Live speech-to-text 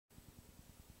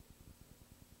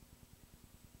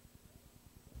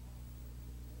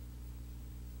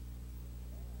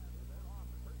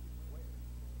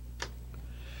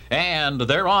And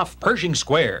they're off Pershing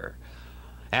Square.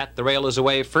 At the rail is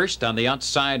away first. On the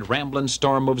outside, Ramblin'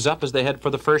 Storm moves up as they head for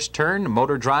the first turn.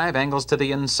 Motor Drive angles to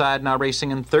the inside, now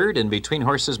racing in third. In between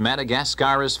horses,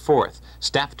 Madagascar is fourth.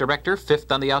 Staff Director,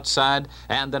 fifth on the outside.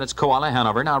 And then it's Koala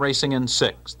Hanover, now racing in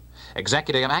sixth.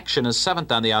 Executive Action is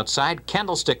seventh on the outside.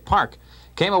 Candlestick Park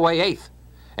came away eighth.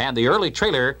 And the early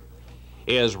trailer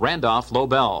is Randolph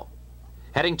Lobel.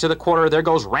 Heading to the quarter, there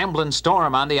goes Ramblin'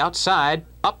 Storm on the outside,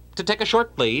 up to take a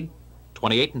short lead.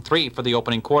 28-3 for the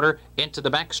opening quarter. Into the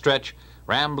backstretch,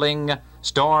 Rambling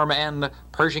Storm and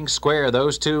Pershing Square.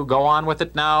 Those two go on with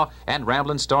it now, and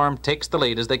Ramblin' Storm takes the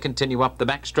lead as they continue up the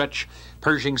backstretch.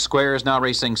 Pershing Square is now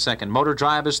racing second. Motor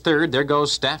Drive is third. There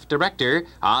goes Staff Director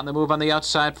on the move on the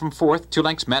outside from fourth. 2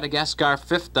 lengths Madagascar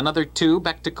fifth. Another 2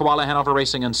 back to Koala Hanover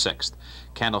racing in sixth.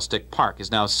 Candlestick Park is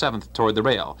now seventh toward the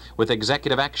rail, with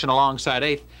Executive Action alongside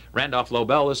eighth. Randolph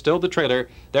Lobel is still the trailer.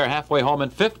 They're halfway home in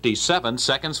 57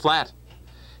 seconds flat.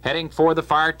 Heading for the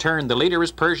far turn, the leader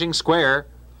is Pershing Square.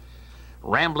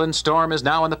 Ramblin' Storm is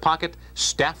now in the pocket.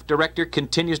 Staff Director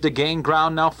continues to gain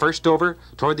ground now, first over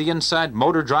toward the inside.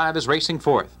 Motor Drive is racing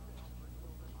fourth.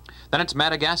 Then it's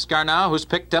Madagascar now, who's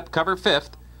picked up cover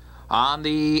fifth. On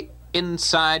the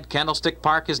inside, Candlestick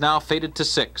Park is now faded to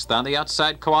sixth. On the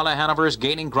outside, Koala Hanover is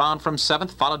gaining ground from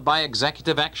seventh, followed by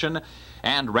Executive Action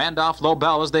and Randolph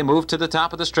Lobel as they move to the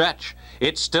top of the stretch.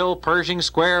 It's still Pershing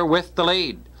Square with the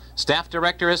lead. Staff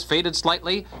Director has faded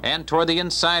slightly, and toward the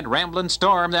inside, Ramblin'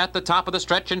 Storm at the top of the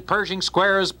stretch, and Pershing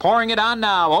Square is pouring it on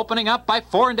now, opening up by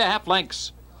 4.5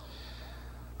 lengths.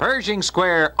 Pershing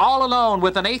Square all alone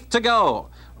with an eighth to go.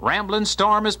 Ramblin'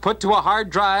 Storm is put to a hard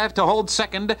drive to hold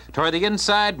second. Toward the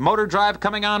inside, Motor Drive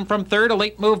coming on from third. A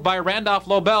late move by Randolph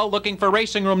Lobel looking for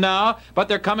racing room now, but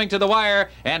they're coming to the wire,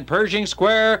 and Pershing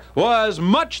Square was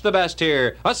much the best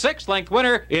here. A 6-length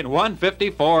winner in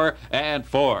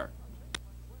 1:54.4.